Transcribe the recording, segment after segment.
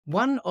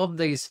One of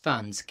these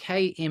funds,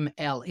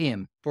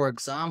 KMLM, for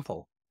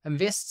example,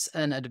 invests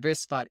in a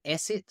diversified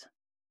asset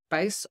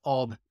base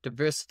of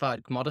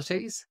diversified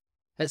commodities.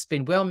 It's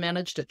been well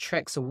managed, it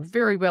tracks a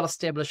very well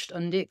established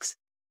index,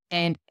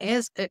 and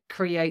as it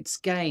creates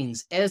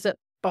gains, as it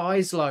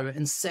buys low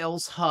and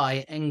sells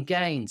high and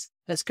gains,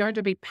 it's going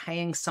to be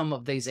paying some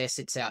of these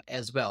assets out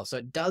as well. So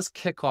it does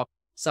kick off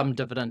some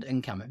dividend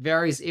income. It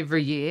varies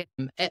every year.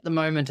 At the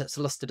moment, it's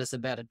listed as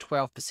about a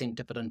 12%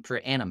 dividend per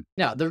annum.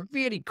 Now, the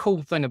really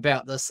cool thing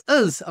about this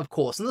is, of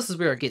course, and this is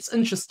where it gets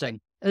interesting,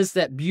 is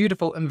that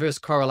beautiful inverse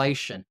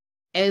correlation.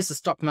 As the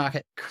stock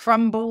market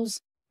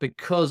crumbles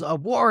because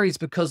of worries,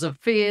 because of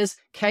fears,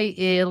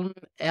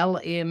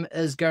 KMLM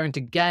is going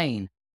to gain.